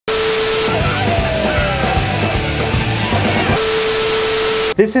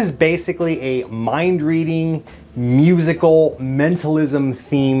This is basically a mind-reading, musical,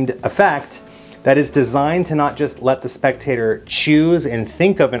 mentalism-themed effect that is designed to not just let the spectator choose and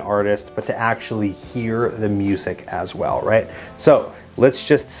think of an artist, but to actually hear the music as well, right? So let's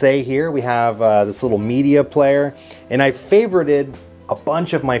just say here we have this little media player, and I favorited a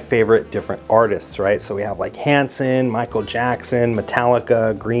bunch of my favorite different artists, right? So we have like Hanson, Michael Jackson,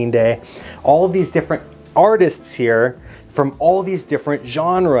 Metallica, Green Day, all of these different artists here from all these different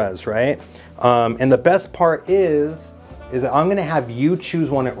genres, right? And the best part is that I'm gonna have you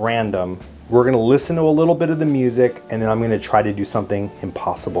choose one at random. We're gonna listen to a little bit of the music, and then I'm gonna try to do something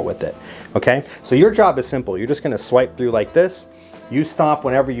impossible with it, okay? So your job is simple. You're just gonna swipe through like this. You stop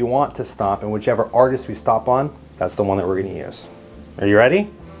whenever you want to stop, and whichever artist we stop on, that's the one that we're gonna use. Are you ready?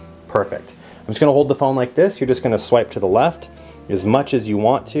 Perfect. I'm just gonna hold the phone like this. You're just gonna swipe to the left as much as you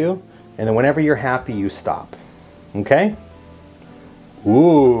want to, and then whenever you're happy, you stop, okay?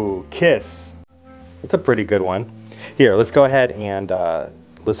 Ooh, Kiss. That's a pretty good one. Here, let's go ahead and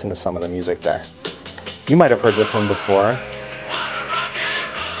listen to some of the music there. You might have heard this one before.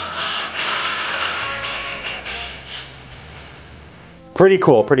 Pretty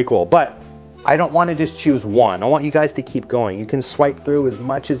cool, but I don't want to just choose one. I want you guys to keep going. You can swipe through as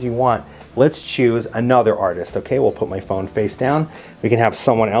much as you want. Let's choose another artist, okay? We'll put my phone face down. We can have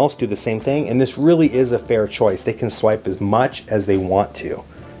someone else do the same thing, and this really is a fair choice. They can swipe as much as they want to.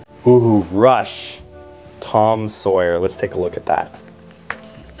 Ooh, Rush, Tom Sawyer. Let's take a look at that.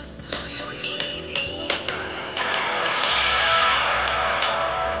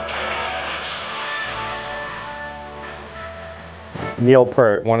 Neil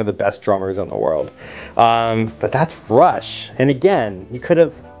Peart, one of the best drummers in the world. But that's Rush. And again, you could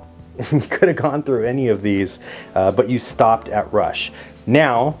have gone through any of these, but you stopped at Rush.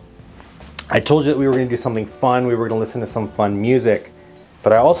 Now, I told you that we were gonna do something fun. We were gonna listen to some fun music,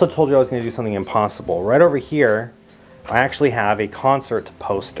 but I also told you I was gonna do something impossible. Right over here, I actually have a concert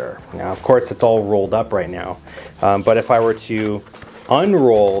poster. Now, of course, it's all rolled up right now. But if I were to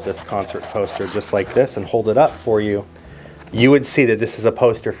unroll this concert poster just like this and hold it up for you, you would see that this is a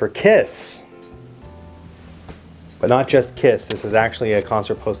poster for Kiss. But not just Kiss, this is actually a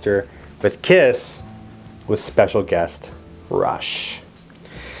concert poster with Kiss with special guest Rush.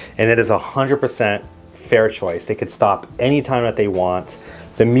 And it is 100% fair choice. They could stop anytime that they want.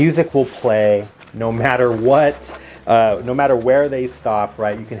 The music will play no matter what, no matter where they stop,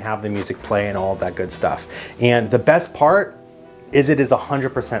 right? You can have the music play and all of that good stuff. And the best part is it is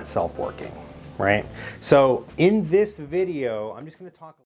 100% self-working. Right? So in this video, I'm just going to talk